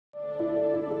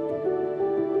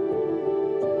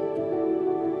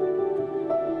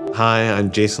Hi, I'm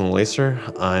Jason Lee Llacer.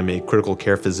 I'm a critical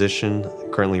care physician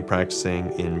currently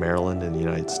practicing in Maryland in the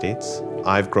United States.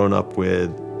 I've grown up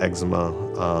with eczema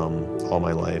all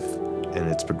my life, and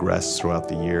it's progressed throughout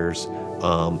the years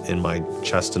in my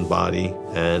chest and body.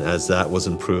 And as that was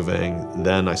improving,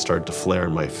 then I started to flare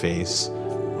in my face.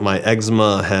 My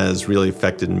eczema has really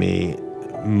affected me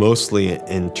mostly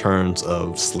in terms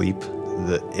of sleep.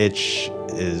 The itch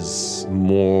is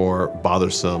more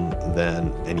bothersome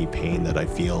than any pain that I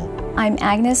feel. I'm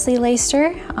Agnes Lee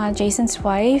Llacer, Jason's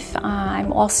wife.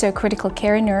 I'm also a critical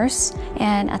care nurse,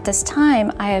 and at this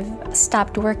time I have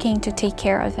stopped working to take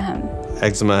care of him.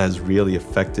 Eczema has really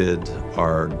affected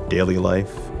our daily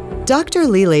life. Dr.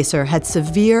 Lee Llacer had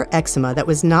severe eczema that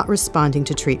was not responding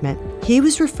to treatment. He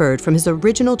was referred from his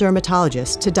original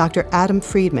dermatologist to Dr. Adam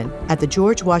Friedman at the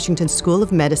George Washington School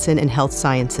of Medicine and Health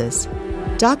Sciences.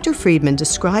 Dr. Friedman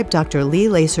described Dr. Lee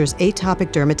Llacer's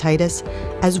atopic dermatitis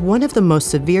as one of the most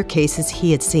severe cases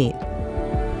he had seen.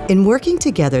 In working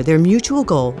together, their mutual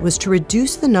goal was to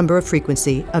reduce the number and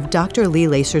frequency of Dr. Lee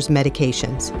Llacer's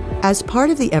medications. As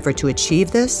part of the effort to achieve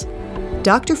this,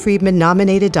 Dr. Friedman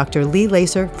nominated Dr. Lee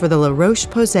Llacer for the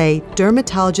Roche-Posay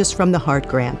Dermatologist from the Heart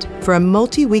grant for a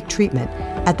multi-week treatment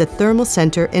at the Thermal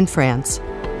Center in France.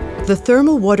 The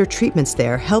thermal water treatments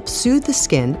there help soothe the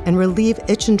skin and relieve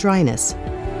itch and dryness.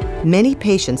 Many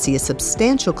patients see a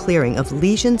substantial clearing of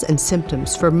lesions and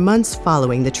symptoms for months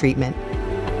following the treatment.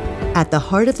 At the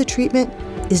heart of the treatment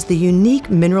is the unique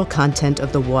mineral content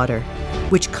of the water,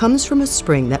 which comes from a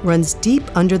spring that runs deep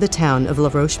under the town of La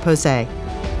Roche-Posay.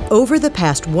 Over the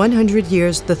past 100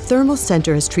 years, the Thermal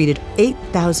Center has treated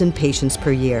 8,000 patients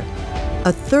per year,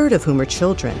 a third of whom are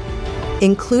children,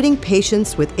 including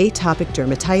patients with atopic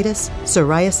dermatitis,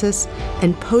 psoriasis,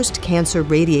 and post-cancer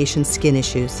radiation skin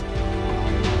issues.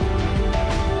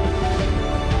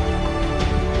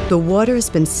 The water has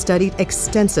been studied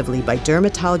extensively by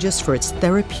dermatologists for its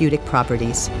therapeutic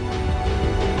properties.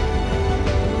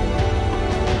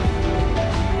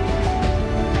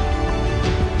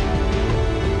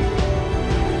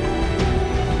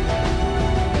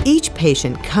 Each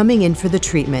patient coming in for the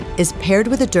treatment is paired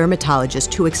with a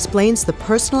dermatologist who explains the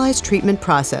personalized treatment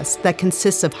process that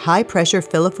consists of high-pressure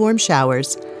filiform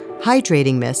showers,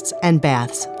 hydrating mists, and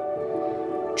baths.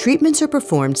 Treatments are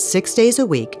performed 6 days a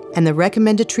week, and the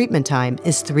recommended treatment time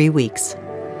is 3 weeks.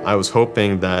 I was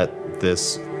hoping that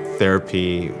this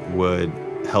therapy would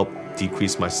help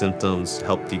decrease my symptoms,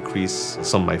 help decrease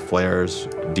some of my flares,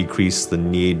 decrease the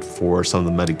need for some of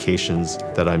the medications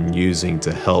that I'm using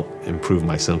to help improve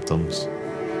my symptoms.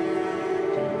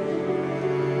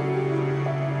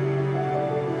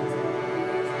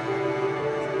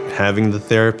 Having the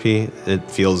therapy,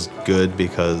 it feels good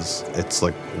because it's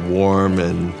like warm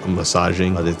and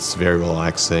massaging, but it's very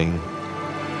relaxing.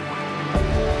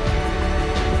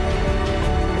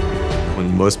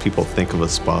 When most people think of a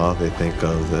spa, they think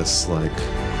of this like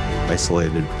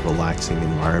isolated, relaxing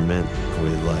environment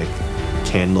with like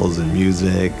candles and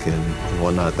music and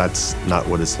whatnot. That's not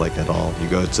what it's like at all. You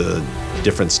go to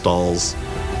different stalls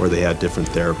where they have different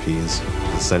therapies.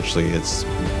 Essentially, it's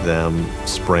them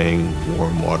spraying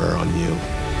warm water on you.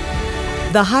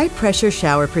 The high-pressure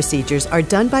shower procedures are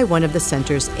done by one of the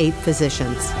center's 8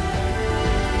 physicians.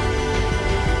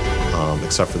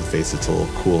 Except for the face, it's a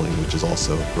little cooling, which is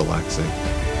also relaxing.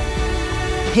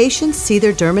 Patients see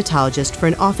their dermatologist for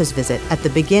an office visit at the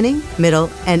beginning, middle,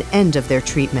 and end of their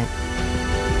treatment.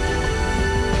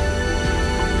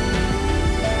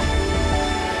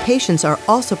 Patients are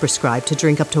also prescribed to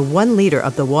drink up to 1 liter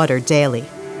of the water daily.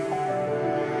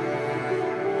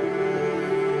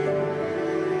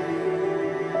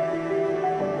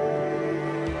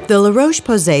 The La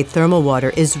Roche-Posay Thermal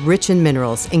Water is rich in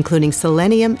minerals, including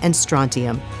selenium and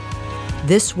strontium.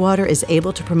 This water is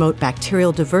able to promote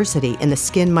bacterial diversity in the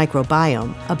skin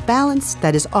microbiome, a balance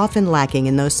that is often lacking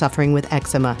in those suffering with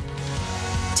eczema.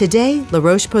 Today, La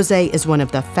Roche-Posay is one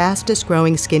of the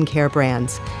fastest-growing skincare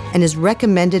brands and is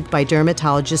recommended by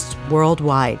dermatologists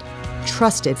worldwide,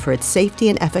 trusted for its safety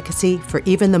and efficacy for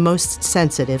even the most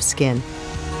sensitive skin.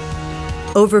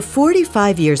 Over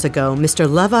 45 years ago, Mr.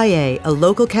 Lee, a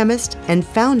local chemist and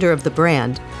founder of the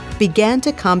brand, began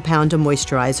to compound a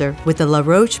moisturizer with the La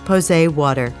Roche-Posay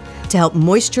water to help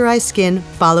moisturize skin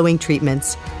following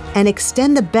treatments and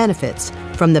extend the benefits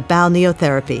from the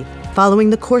balneotherapy following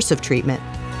the course of treatment.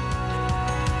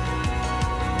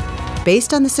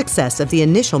 Based on the success of the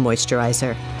initial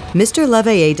moisturizer, Mr.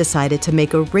 Lee decided to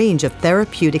make a range of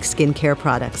therapeutic skincare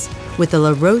products with the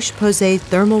La Roche-Posay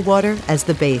Thermal Water as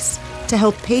the base to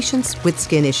help patients with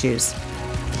skin issues.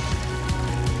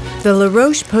 The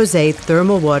Roche-Posay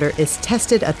Thermal Water is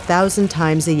tested 1,000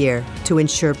 times a year to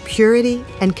ensure purity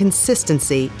and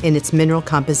consistency in its mineral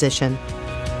composition.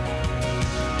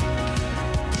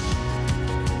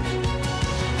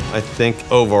 I think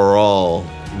overall,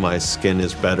 my skin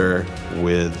is better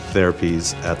with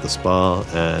therapies at the spa,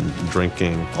 and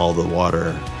drinking all the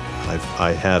water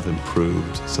I have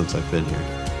improved since I've been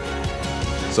here.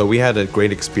 So we had a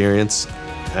great experience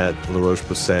at La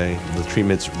Roche-Posay. The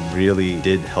treatments really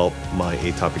did help my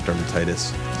atopic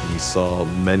dermatitis. We saw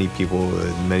many people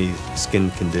with many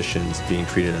skin conditions being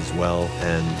treated as well,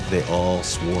 and they all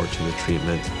swore to the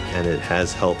treatment, and it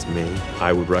has helped me.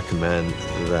 I would recommend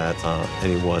that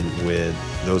anyone with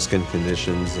those skin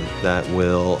conditions, that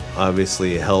will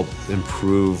obviously help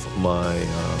improve my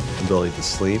ability to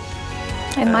sleep.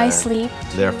 And my sleep.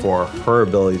 Therefore, her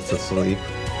ability to sleep,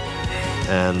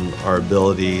 and our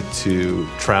ability to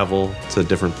travel to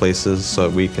different places so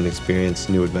we can experience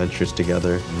new adventures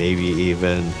together. Maybe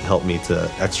even help me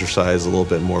to exercise a little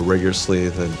bit more rigorously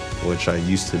than which I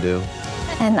used to do.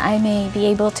 And I may be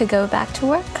able to go back to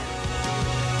work.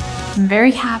 I'm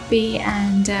very happy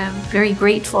and very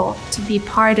grateful to be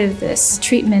part of this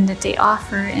treatment that they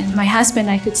offer. And my husband,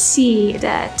 I could see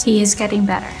that he is getting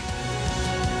better.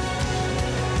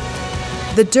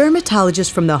 The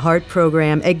dermatologist from the Heart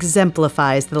Program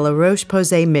exemplifies the La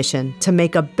Roche-Posay mission to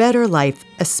make a better life,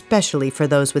 especially for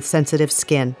those with sensitive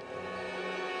skin.